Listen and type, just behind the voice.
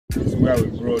This is where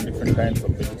we grow different kinds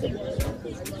of vegetables.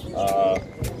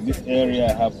 In this area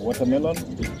I have watermelon,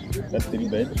 that's 3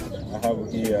 beds. I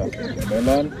have here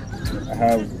melon, I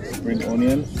have spring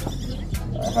onions,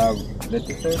 I have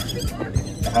lettuces,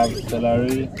 I have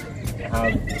celery, I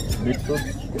have beetroot,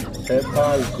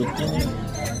 pepper, zucchini,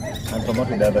 and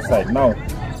tomato on the other side. Now,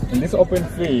 in this open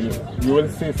field, you will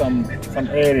see some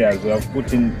areas we have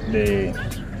put in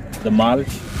the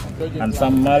mulch, and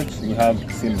some mulch we have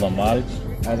silver mulch,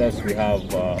 others we have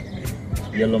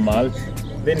yellow mulch.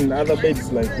 Then in other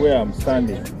beds like where I'm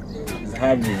standing is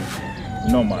having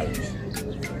no mulch.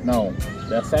 Now,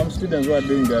 there are some students who are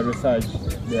doing their research,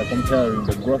 they are comparing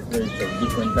the growth rates of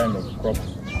different kinds of crops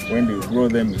when you grow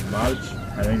them in mulch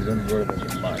and when you don't grow them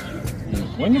in mulch.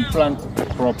 When you plant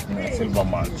crops in a silver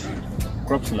mulch,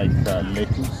 crops like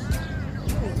lettuce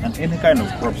and any kind of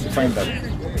crops, you find that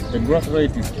the growth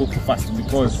rate is too fast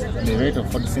because the rate of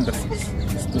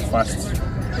photosynthesis is too fast,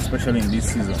 especially in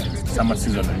this season, summer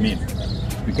season I mean,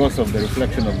 because of the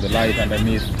reflection of the light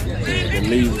underneath the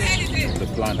leaves of the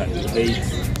plant and it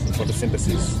aids in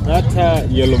photosynthesis. That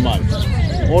yellow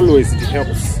mulch, always it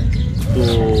helps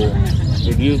to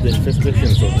reduce the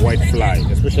infestations of white fly,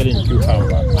 especially in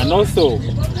cucumber. And also,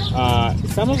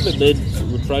 some of the beds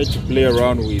we try to play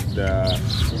around with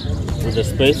the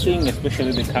spacing,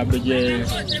 especially the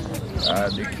cabbages,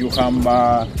 the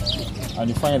cucumber, and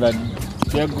you find that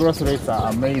their growth rates are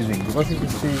amazing. Because if you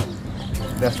see,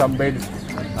 there are some beds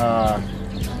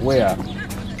where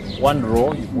one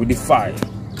row we defy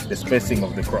the spacing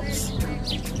of the crops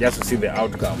just to see the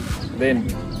outcome. Then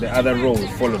the other row will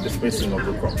follow the spacing of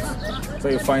the crops. So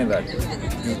you find that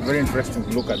it's very interesting to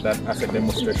look at that as a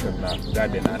demonstration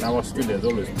garden, and our students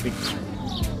always pick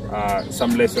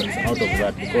some lessons out of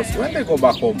that, because when they go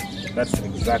back home, that's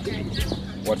exactly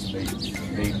what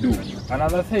they do.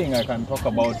 Another thing I can talk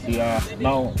about here,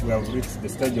 now we have reached the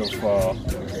stage of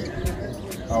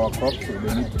our crops, so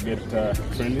they need to get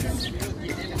trellis.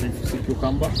 If you see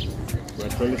cucumber, we are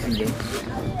trellising them,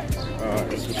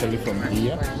 especially from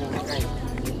here.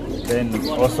 Then it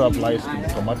also applies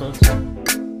to tomatoes.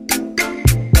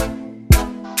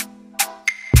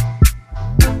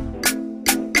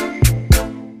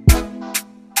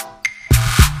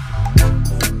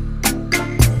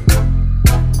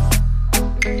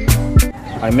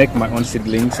 I make my own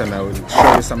seedlings, and I will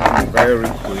show you something very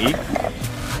quick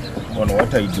on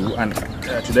what I do. And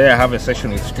today I have a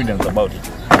session with students about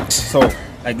it. So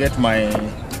I get my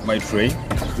tray.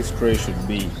 This tray should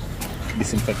be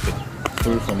disinfected,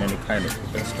 free from any kind of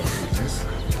pest or disease.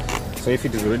 So if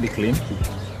it is already clean,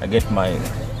 I get my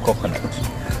coconut.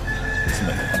 This is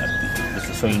my coconut. This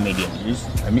is soil medium.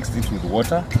 I mix it with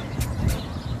water.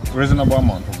 Reasonable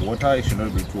amount of water. It should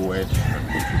not be too wet, not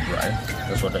be too dry.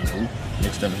 That's what I do.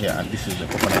 Mix them here, and this is the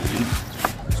coconut seed.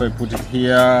 So I put it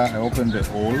here. I open the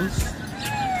holes.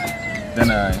 Then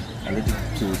I let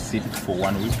it to sit for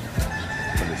 1 week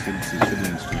for the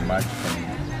seedlings to emerge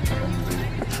from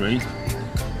the tray.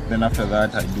 Then after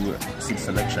that, I do a seed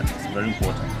selection. It's very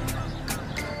important.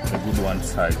 The good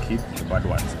ones I keep, the bad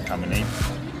ones I terminate.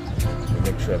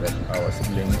 To make sure that our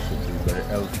seedlings should be very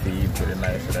healthy, very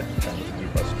nice, so that it can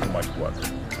give us too much work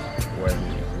when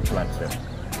we plant them.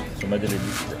 So majorly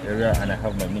this is the area, and I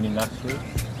have my mini nursery.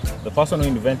 The person who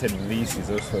invented this is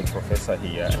also a professor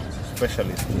here. He's a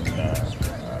specialist in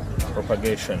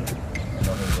propagation. I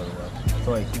know him very well.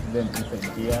 So I keep them inside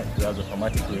here. He has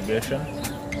automatic irrigation.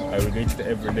 I irrigate it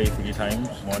every day 3 times,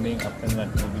 morning, afternoon,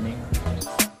 and evening.